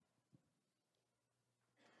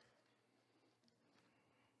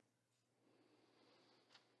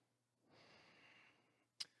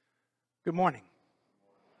Good morning.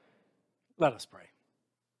 Let us pray.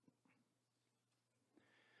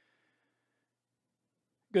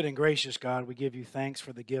 Good and gracious God, we give you thanks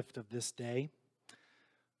for the gift of this day,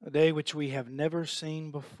 a day which we have never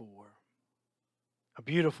seen before, a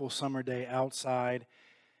beautiful summer day outside,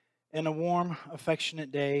 and a warm,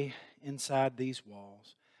 affectionate day inside these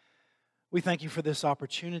walls. We thank you for this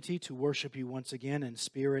opportunity to worship you once again in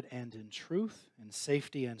spirit and in truth, in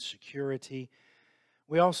safety and security.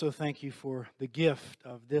 We also thank you for the gift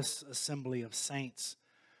of this assembly of saints,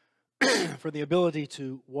 for the ability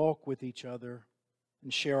to walk with each other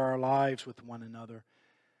and share our lives with one another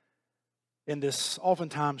in this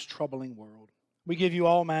oftentimes troubling world. We give you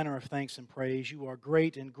all manner of thanks and praise. You are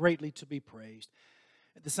great and greatly to be praised.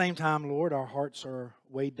 At the same time, Lord, our hearts are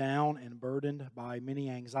weighed down and burdened by many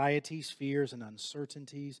anxieties, fears, and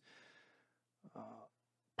uncertainties,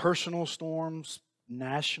 personal storms,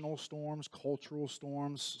 national storms, cultural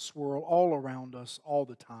storms swirl all around us all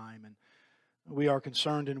the time, and we are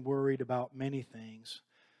concerned and worried about many things.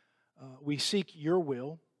 We seek your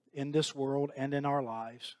will in this world and in our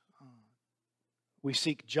lives. We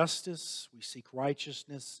seek justice, we seek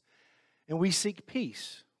righteousness, and we seek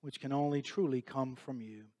peace, which can only truly come from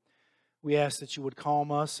you. We ask that you would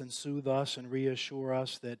calm us and soothe us and reassure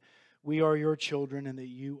us that we are your children and that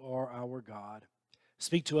you are our God.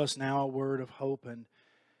 Speak to us now a word of hope and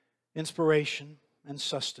inspiration and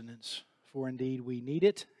sustenance, for indeed we need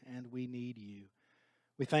it and we need you.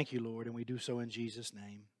 We thank you, Lord, and we do so in Jesus'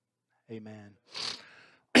 name. Amen.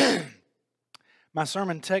 My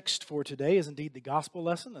sermon text for today is indeed the gospel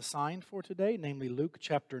lesson assigned for today, namely Luke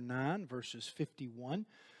chapter 9, verses 51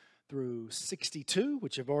 through 62,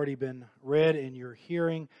 which have already been read in your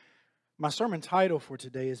hearing. My sermon title for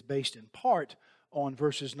today is based in part on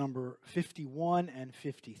verses number 51 and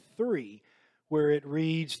 53, where it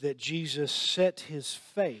reads that Jesus set his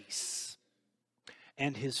face,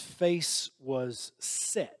 and his face was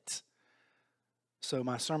set. So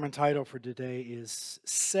my sermon title for today is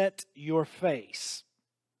Set Your Face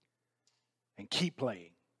and Keep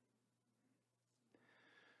Playing.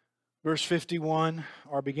 Verse 51,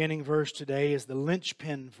 our beginning verse today, is the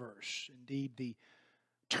linchpin verse, indeed the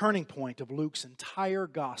turning point of Luke's entire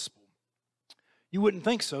gospel. You wouldn't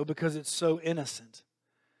think so because it's so innocent.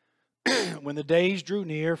 When the days drew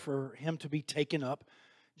near for him to be taken up,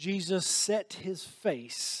 Jesus set his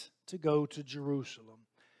face to go to Jerusalem.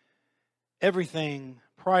 Everything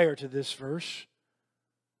prior to this verse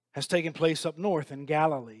has taken place up north in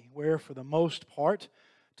Galilee, where for the most part,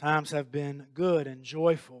 times have been good and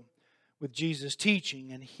joyful, with Jesus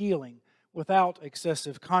teaching and healing without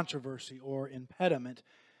excessive controversy or impediment.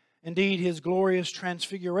 Indeed, his glorious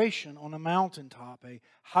transfiguration on a mountaintop, a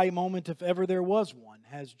high moment if ever there was one,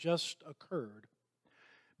 has just occurred.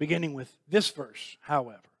 Beginning with this verse,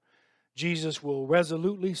 however, Jesus will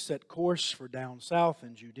resolutely set course for down south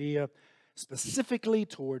in Judea, specifically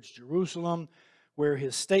towards Jerusalem, where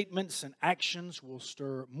his statements and actions will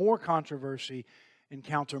stir more controversy,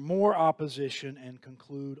 encounter more opposition, and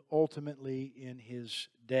conclude ultimately in his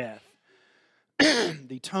death.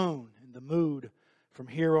 The tone and the mood from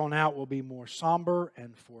here on out will be more somber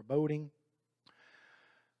and foreboding.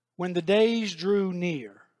 When the days drew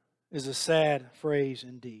near is a sad phrase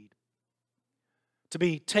indeed. To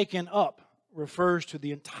be taken up refers to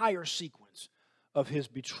the entire sequence of his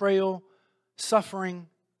betrayal, suffering,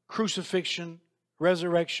 crucifixion,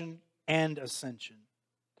 resurrection, and ascension.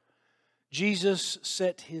 Jesus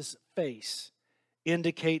set his face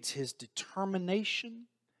indicates his determination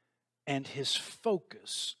and his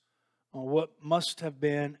focus on what must have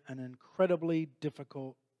been an incredibly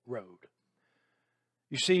difficult road.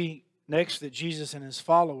 You see next that Jesus and his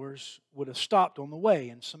followers would have stopped on the way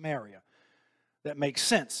in Samaria. That makes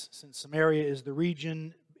sense, since Samaria is the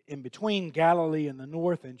region in between Galilee in the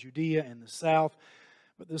north and Judea in the south.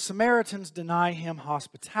 But the Samaritans deny him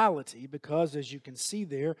hospitality because, as you can see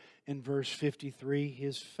there in verse 53,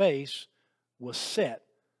 his face was set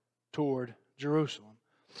toward Jerusalem.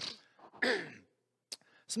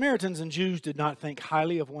 Samaritans and Jews did not think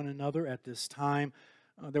highly of one another at this time.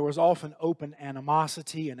 There was often open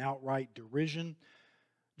animosity and outright derision.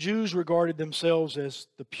 Jews regarded themselves as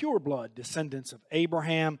the pure-blood descendants of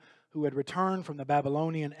Abraham, who had returned from the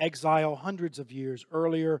Babylonian exile hundreds of years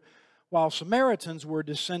earlier, while Samaritans were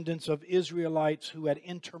descendants of Israelites who had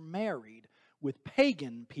intermarried with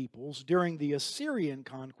pagan peoples during the Assyrian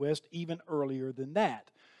conquest even earlier than that.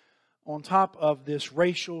 On top of this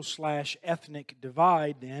racial/ethnic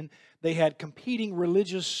divide, then, they had competing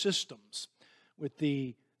religious systems, with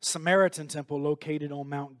the Samaritan temple located on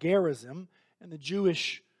Mount Gerizim and the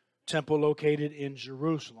Jewish temple located in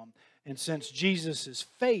Jerusalem. And since Jesus'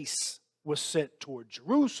 face was set toward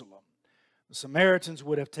Jerusalem. The Samaritans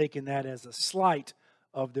would have taken that as a slight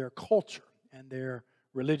of their culture and their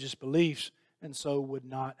religious beliefs, and so would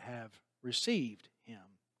not have received him.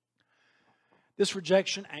 This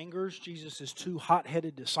rejection angers Jesus' two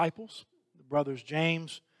hot-headed disciples, the brothers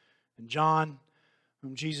James and John,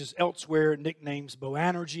 whom Jesus elsewhere nicknames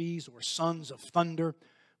Boanerges, or sons of thunder,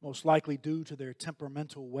 most likely due to their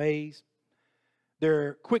temperamental ways.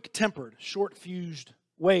 Their quick-tempered, short-fused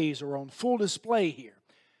ways are on full display here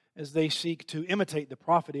as they seek to imitate the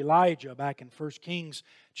prophet Elijah back in 1 Kings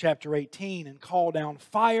chapter 18 and call down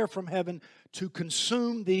fire from heaven to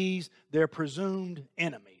consume these, their presumed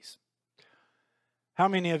enemies. How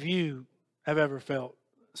many of you have ever felt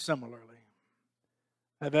similarly?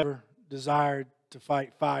 Have ever desired to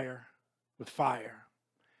fight fire with fire?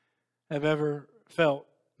 Have ever felt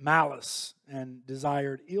malice and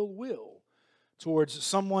desired ill will towards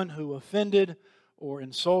someone who offended or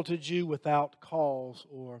insulted you without cause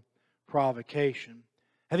or provocation?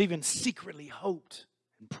 Have even secretly hoped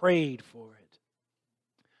and prayed for it?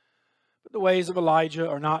 But the ways of Elijah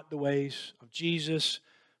are not the ways of Jesus,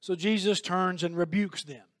 so Jesus turns and rebukes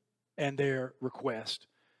them and their request,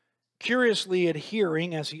 curiously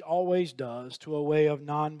adhering, as he always does, to a way of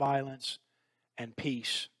nonviolence and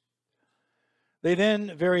peace. They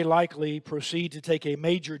then very likely proceed to take a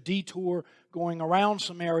major detour going around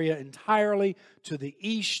Samaria entirely to the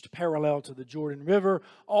east, parallel to the Jordan River,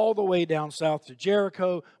 all the way down south to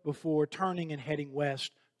Jericho before turning and heading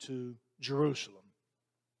west to Jerusalem.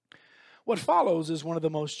 What follows is one of the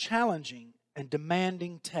most challenging and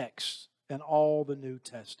demanding texts in all the New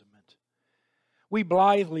Testament. We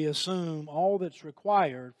blithely assume all that's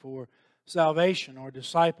required for salvation or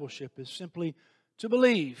discipleship is simply to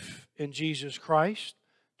believe in Jesus Christ,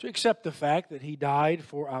 to accept the fact that He died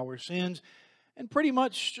for our sins, and pretty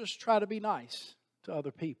much just try to be nice to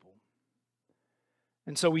other people.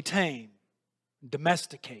 And so we tame,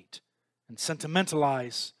 domesticate, and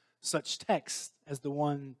sentimentalize such texts as the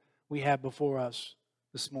one we have before us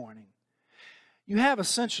this morning. You have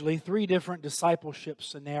essentially three different discipleship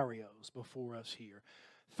scenarios before us here.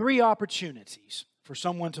 Three opportunities for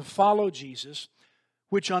someone to follow Jesus,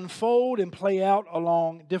 which unfold and play out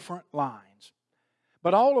along different lines.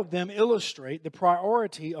 But all of them illustrate the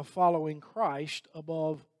priority of following Christ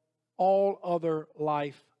above all other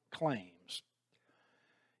life claims.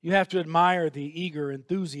 You have to admire the eager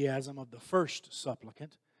enthusiasm of the first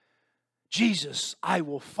supplicant. Jesus, I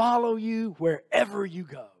will follow you wherever you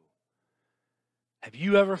go. Have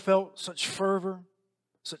you ever felt such fervor,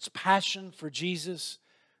 such passion for Jesus,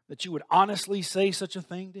 that you would honestly say such a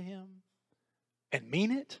thing to Him and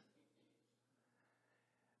mean it?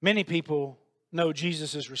 Many people know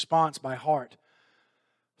Jesus' response by heart.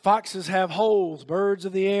 Foxes have holes, birds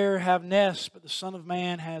of the air have nests, but the Son of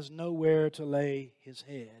Man has nowhere to lay His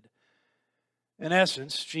head. In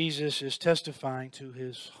essence, Jesus is testifying to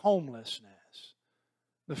His homelessness,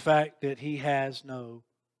 the fact that He has no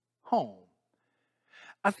home.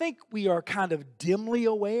 I think we are kind of dimly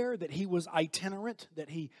aware that He was itinerant, that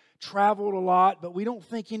He traveled a lot, but we don't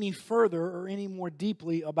think any further or any more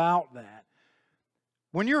deeply about that.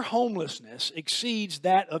 When your homelessness exceeds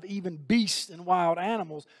that of even beasts and wild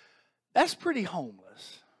animals, that's pretty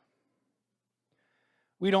homeless.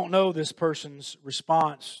 We don't know this person's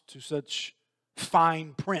response to such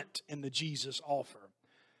fine print in the Jesus offer,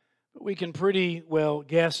 but we can pretty well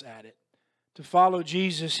guess at it. To follow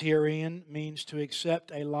Jesus herein means to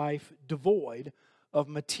accept a life devoid of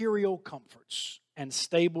material comforts and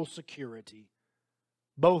stable security,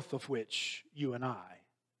 both of which you and I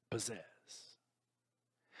possess.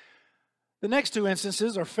 The next two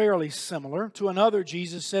instances are fairly similar. To another,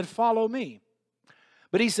 Jesus said, "Follow me."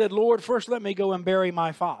 But he said, "Lord, first let me go and bury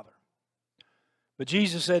my father." But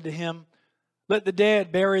Jesus said to him, "Let the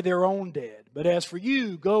dead bury their own dead. But as for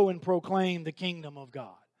you, go and proclaim the kingdom of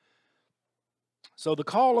God." So the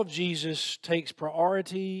call of Jesus takes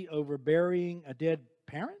priority over burying a dead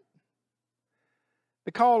parent?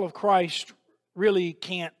 The call of Christ really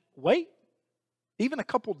can't wait, even a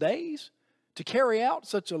couple days, to carry out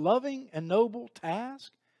such a loving and noble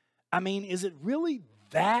task? I mean, is it really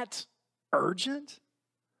that urgent?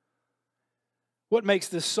 What makes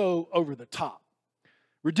this so over the top,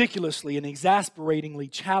 ridiculously and exasperatingly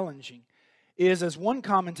challenging is, as one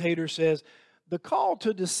commentator says, the call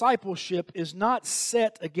to discipleship is not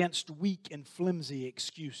set against weak and flimsy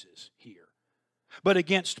excuses here, but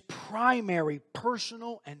against primary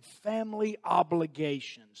personal and family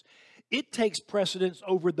obligations. It takes precedence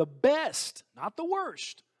over the best, not the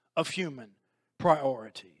worst, of human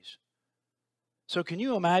priorities. So can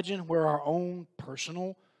you imagine where our own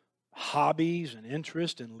personal hobbies and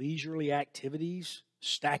interests and leisurely activities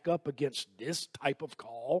stack up against this type of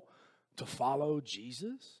call to follow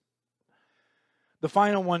Jesus? The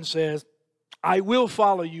final one says, I will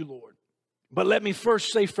follow you, Lord, but let me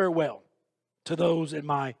first say farewell to those in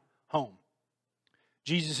my home.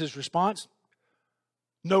 Jesus' response,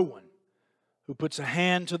 no one who puts a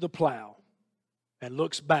hand to the plow and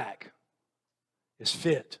looks back is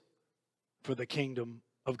fit for the kingdom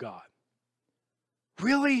of God.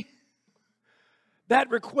 Really?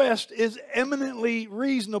 That request is eminently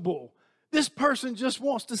reasonable. This person just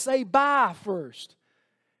wants to say bye first.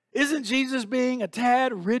 Isn't Jesus being a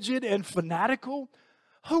tad rigid and fanatical?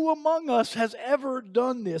 Who among us has ever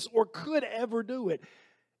done this or could ever do it?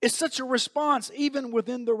 It's such a response even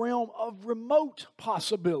within the realm of remote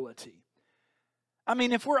possibility. I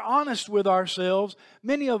mean, if we're honest with ourselves,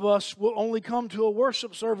 many of us will only come to a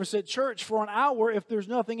worship service at church for an hour if there's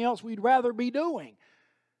nothing else we'd rather be doing.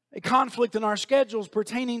 A conflict in our schedules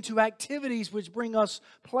pertaining to activities which bring us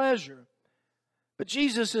pleasure. But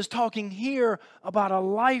Jesus is talking here about a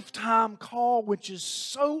lifetime call which is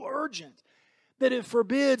so urgent that it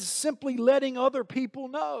forbids simply letting other people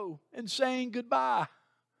know and saying goodbye,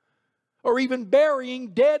 or even burying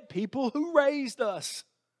dead people who raised us.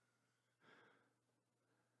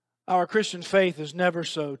 Our Christian faith is never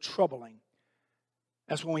so troubling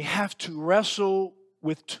as when we have to wrestle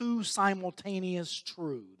with two simultaneous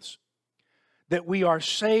truths: that we are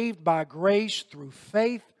saved by grace through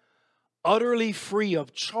faith, utterly free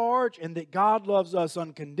of charge, and that God loves us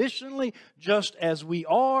unconditionally just as we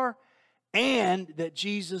are, and that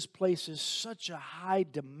Jesus places such a high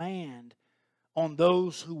demand on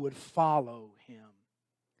those who would follow Him.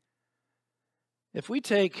 If we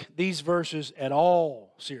take these verses at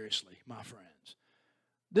all seriously, my friends,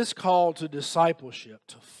 this call to discipleship,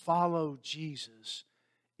 to follow Jesus,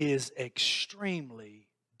 is extremely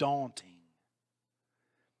daunting.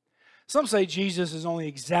 Some say Jesus is only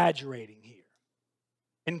exaggerating here,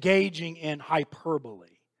 engaging in hyperbole.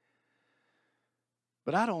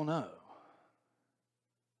 But I don't know.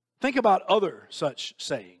 Think about other such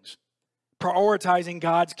sayings, prioritizing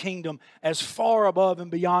God's kingdom as far above and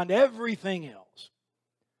beyond everything else.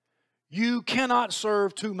 You cannot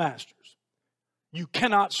serve two masters. You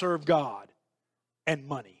cannot serve God and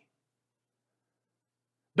money.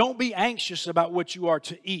 Don't be anxious about what you are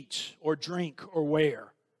to eat or drink or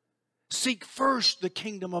wear. Seek first the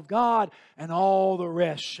kingdom of God, and all the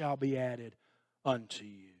rest shall be added unto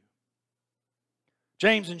you.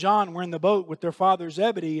 James and John were in the boat with their father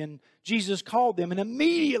Zebedee, and Jesus called them, and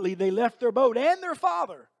immediately they left their boat and their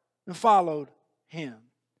father and followed Him.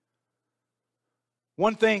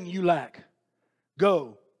 One thing you lack: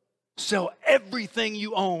 go, sell everything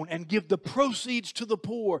you own and give the proceeds to the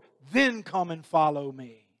poor, then come and follow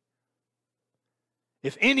me.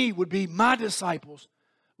 If any would be my disciples,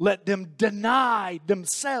 let them deny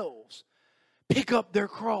themselves, pick up their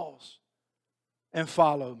cross, and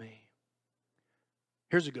follow me.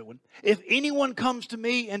 Here's a good one. If anyone comes to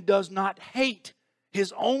me and does not hate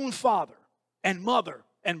his own father and mother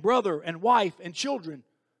and brother and wife and children,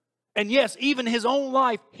 and yes, even his own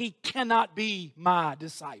life, he cannot be my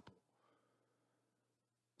disciple.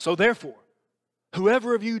 So therefore,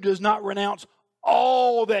 whoever of you does not renounce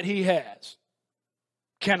all that he has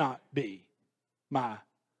cannot be my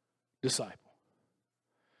disciple.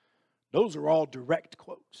 Those are all direct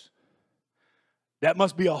quotes. That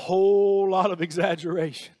must be a whole lot of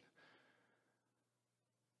exaggeration.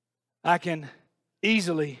 I can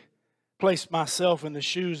easily place myself in the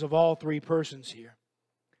shoes of all three persons here.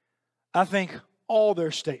 I think all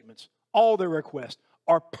their statements, all their requests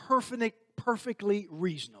are perfectly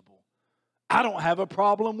reasonable. I don't have a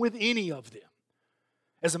problem with any of them.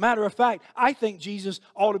 As a matter of fact, I think Jesus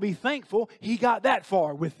ought to be thankful He got that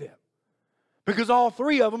far with them, because all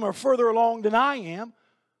three of them are further along than I am,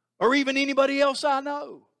 or even anybody else I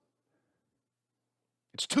know.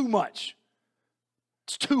 It's too much.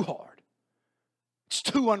 It's too hard. It's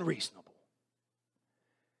too unreasonable.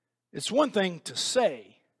 It's one thing to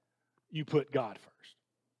say you put God first.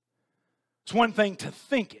 It's one thing to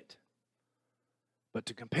think it. But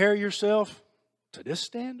to compare yourself to this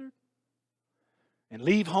standard and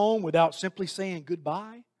leave home without simply saying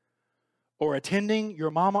goodbye or attending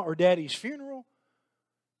your mama or daddy's funeral,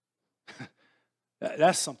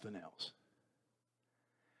 that's something else.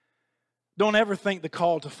 Don't ever think the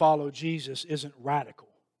call to follow Jesus isn't radical,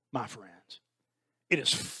 my friends. It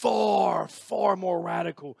is far, far more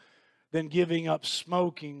radical than giving up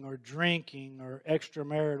smoking or drinking or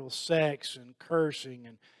extramarital sex and cursing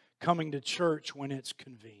and coming to church when it's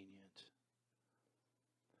convenient.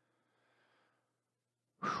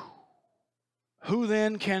 Whew. Who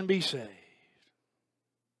then can be saved?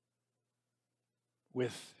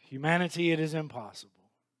 With humanity it is impossible,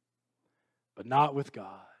 but not with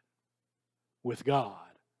God. With God,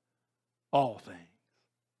 all things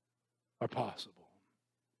are possible.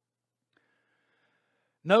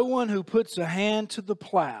 No one who puts a hand to the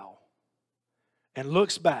plow and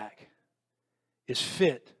looks back is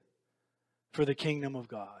fit for the kingdom of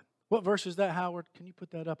God. What verse is that, Howard? Can you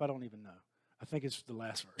put that up? I don't even know. I think it's the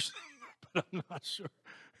last verse, but I'm not sure.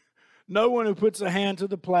 No one who puts a hand to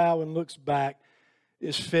the plow and looks back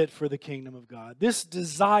is fit for the kingdom of God. This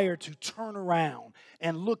desire to turn around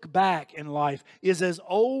and look back in life is as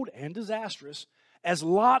old and disastrous as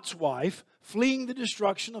Lot's wife fleeing the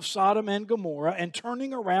destruction of Sodom and Gomorrah and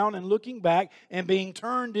turning around and looking back and being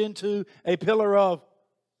turned into a pillar of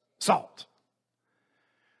salt.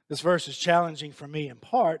 This verse is challenging for me in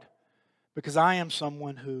part because I am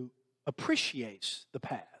someone who appreciates the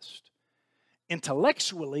past.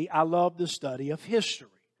 Intellectually, I love the study of history.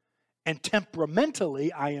 And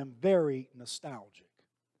temperamentally, I am very nostalgic.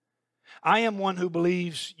 I am one who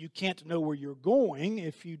believes you can't know where you're going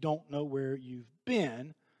if you don't know where you've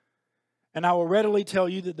been. And I will readily tell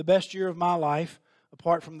you that the best year of my life,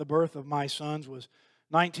 apart from the birth of my sons, was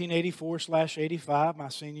 1984/85, my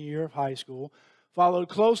senior year of high school, followed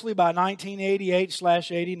closely by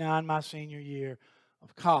 1988/89, my senior year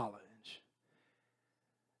of college.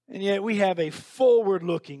 And yet we have a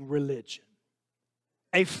forward-looking religion,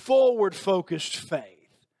 a forward-focused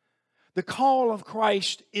faith. The call of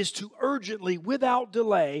Christ is to urgently, without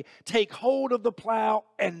delay, take hold of the plow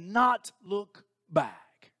and not look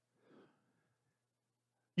back.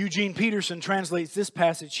 Eugene Peterson translates this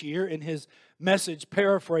passage here in his Message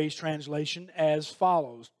paraphrase translation as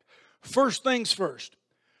follows. First things first,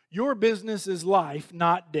 your business is life,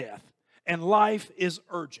 not death, and life is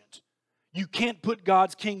urgent. You can't put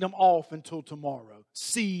God's kingdom off until tomorrow.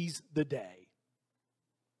 Seize the day.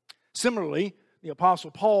 Similarly, the Apostle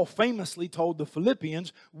Paul famously told the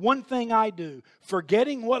Philippians, one thing I do,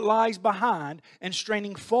 forgetting what lies behind and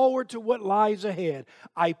straining forward to what lies ahead,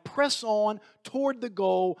 I press on toward the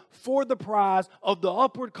goal for the prize of the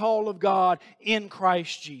upward call of God in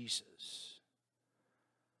Christ Jesus.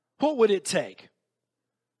 What would it take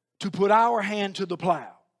to put our hand to the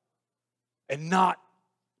plow and not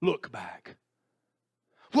look back?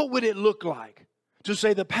 What would it look like to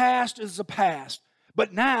say the past is the past,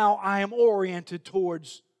 but now I am oriented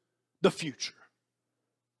towards the future?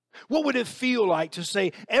 What would it feel like to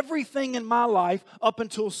say everything in my life up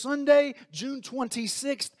until Sunday, June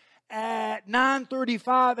 26th at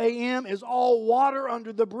 9:35 a.m. is all water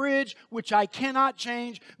under the bridge, which I cannot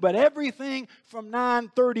change, but everything from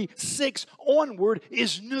 9:36 onward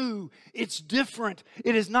is new. It's different.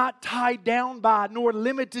 It is not tied down by nor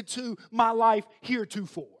limited to my life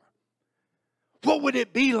heretofore. What would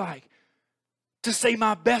it be like to say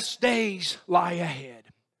my best days lie ahead?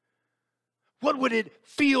 What would it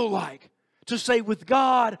feel like to say with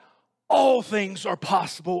God, all things are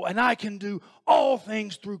possible and I can do all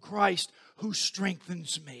things through Christ who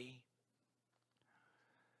strengthens me?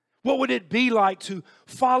 What would it be like to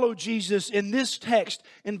follow Jesus in this text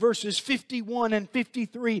in verses 51 and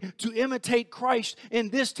 53, to imitate Christ in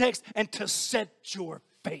this text and to set your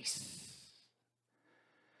face?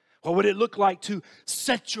 What would it look like to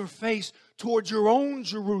set your face towards your own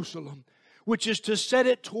Jerusalem, which is to set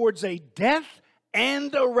it towards a death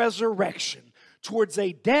and a resurrection, towards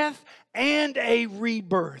a death and a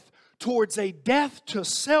rebirth, towards a death to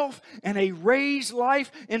self and a raised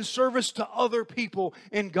life in service to other people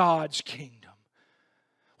in God's kingdom?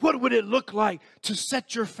 What would it look like to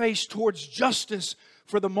set your face towards justice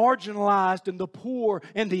for the marginalized and the poor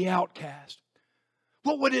and the outcast?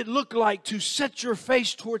 What would it look like to set your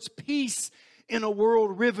face towards peace in a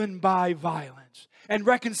world riven by violence, and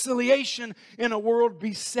reconciliation in a world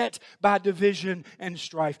beset by division and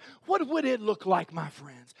strife? What would it look like, my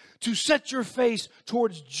friends, to set your face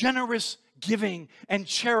towards generous giving and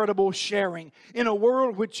charitable sharing in a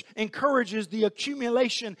world which encourages the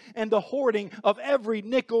accumulation and the hoarding of every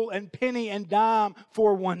nickel and penny and dime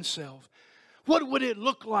for oneself? What would it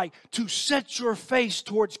look like to set your face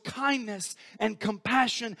towards kindness and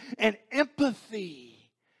compassion and empathy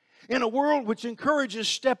in a world which encourages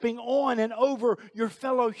stepping on and over your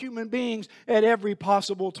fellow human beings at every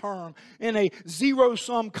possible turn, in a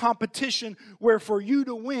zero-sum competition where for you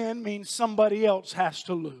to win means somebody else has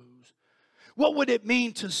to lose? What would it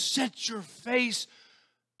mean to set your face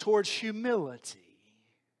towards humility,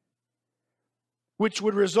 which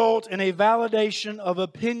would result in a validation of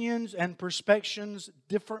opinions and perspectives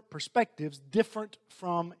different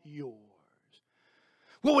from yours?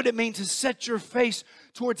 What would it mean to set your face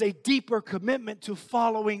towards a deeper commitment to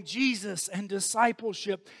following Jesus and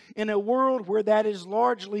discipleship in a world where that is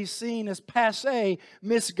largely seen as passé,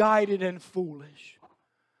 misguided, and foolish?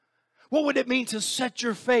 What would it mean to set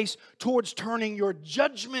your face towards turning your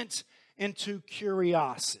judgment into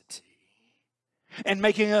curiosity and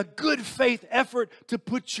making a good faith effort to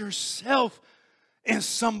put yourself in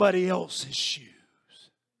somebody else's shoes?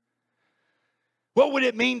 What would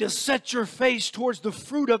it mean to set your face towards the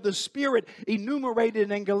fruit of the Spirit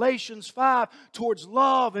enumerated in Galatians 5, towards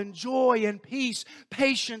love and joy and peace,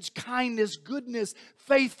 patience, kindness, goodness,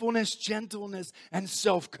 faithfulness, gentleness, and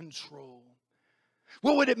self-control?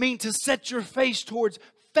 What would it mean to set your face towards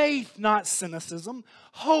faith, not cynicism,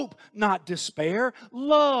 hope, not despair,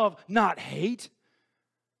 love, not hate?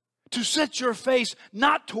 To set your face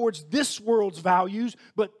not towards this world's values,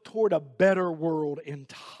 but toward a better world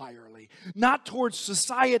entirely. Not towards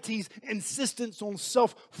society's insistence on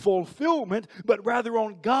self-fulfillment, but rather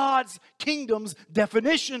on God's kingdom's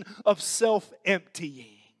definition of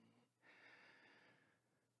self-emptying.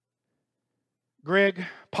 Greg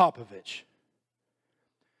Popovich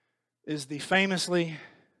is the famously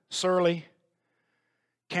surly,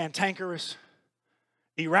 cantankerous,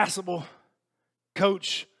 irascible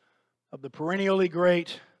coach of the perennially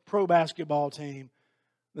great pro basketball team,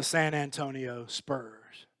 the San Antonio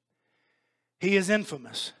Spurs. He is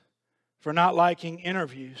infamous for not liking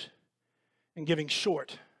interviews and giving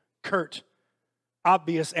short, curt,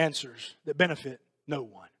 obvious answers that benefit no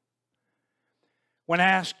one. When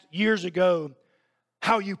asked years ago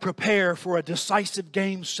how you prepare for a decisive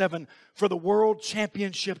Game 7 for the World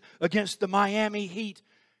Championship against the Miami Heat,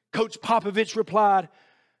 Coach Popovich replied,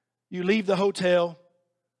 "You leave the hotel,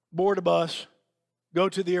 board a bus, go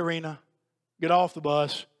to the arena, get off the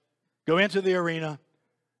bus, go into the arena,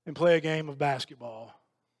 and play a game of basketball."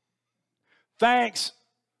 Thanks.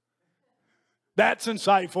 That's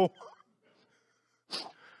insightful.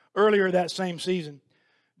 Earlier that same season,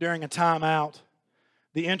 during a timeout,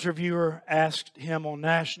 the interviewer asked him on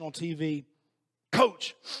national TV,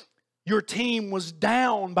 "Coach, your team was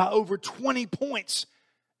down by over 20 points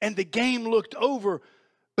and the game looked over,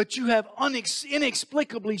 but you have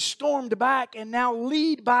inexplicably stormed back and now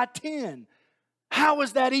lead by 10. How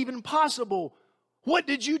is that even possible? What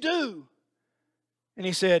did you do?" And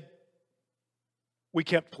he said, "We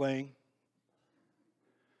kept playing."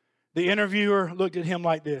 The interviewer looked at him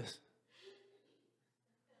like this.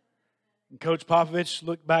 And Coach Popovich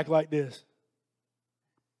looked back like this.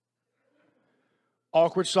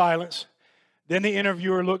 Awkward silence. Then the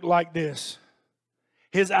interviewer looked like this.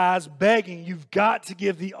 His eyes begging, "You've got to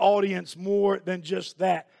give the audience more than just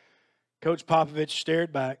that." Coach Popovich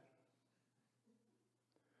stared back.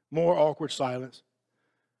 More awkward silence.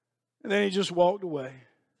 And then he just walked away.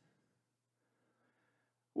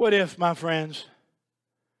 What if, my friends,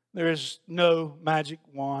 there is no magic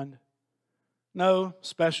wand, no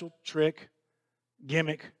special trick,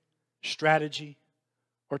 gimmick, strategy,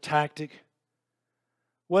 or tactic?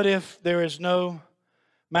 What if there is no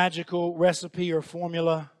magical recipe or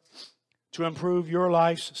formula to improve your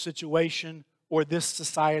life's situation or this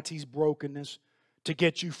society's brokenness to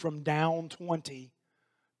get you from down 20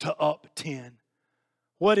 to up 10?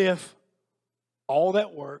 What if all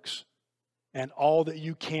that works and all that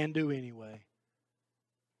you can do anyway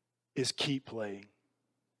is keep playing?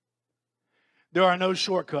 There are no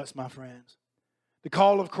shortcuts, my friends. The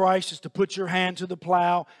call of Christ is to put your hand to the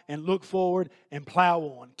plow and look forward and plow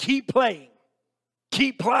on. Keep playing.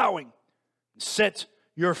 Keep plowing. Set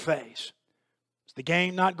your face. Is the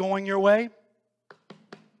game not going your way?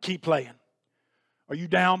 Keep playing. Are you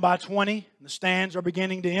down by 20 and the stands are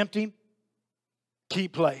beginning to empty?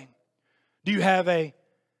 Keep playing. Do you have a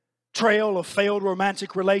trail of failed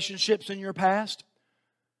romantic relationships in your past?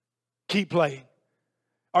 Keep playing.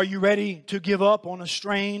 Are you ready to give up on a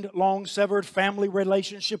strained, long-severed family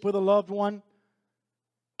relationship with a loved one?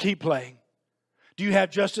 Keep playing. Do you have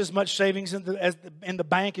just as much savings in the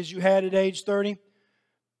bank as you had at age 30?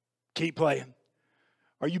 Keep playing.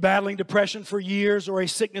 Are you battling depression for years or a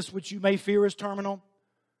sickness which you may fear is terminal?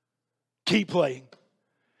 Keep playing.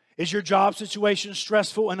 Is your job situation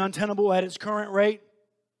stressful and untenable at its current rate?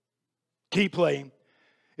 Keep playing.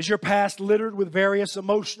 Is your past littered with various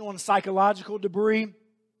emotional and psychological debris?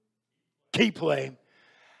 Keep playing.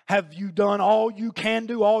 Have you done all you can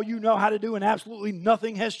do, all you know how to do, and absolutely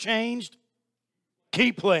nothing has changed?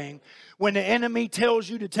 Keep playing. When the enemy tells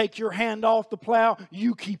you to take your hand off the plow,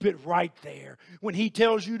 you keep it right there. When he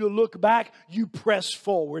tells you to look back, you press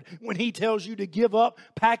forward. When he tells you to give up,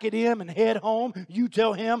 pack it in and head home, you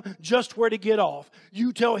tell him just where to get off.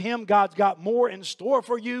 You tell him God's got more in store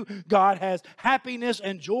for you. God has happiness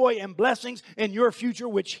and joy and blessings in your future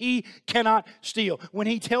which he cannot steal. When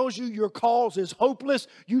he tells you your cause is hopeless,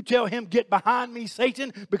 you tell him, get behind me,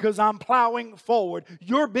 Satan, because I'm plowing forward.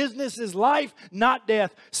 Your business is life, not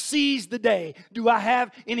death. Seize the day. Do I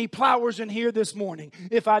have any plowers in here this morning?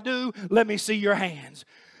 If I do, let me see your hands.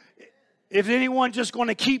 Is anyone just going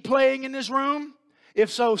to keep playing in this room?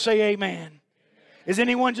 If so, say amen. Is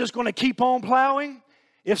anyone just going to keep on plowing?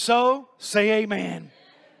 If so, say amen.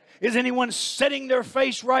 Is anyone setting their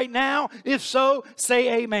face right now? If so,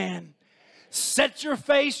 say amen. Set your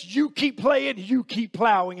face, you keep playing, you keep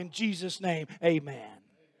plowing in Jesus' name. Amen.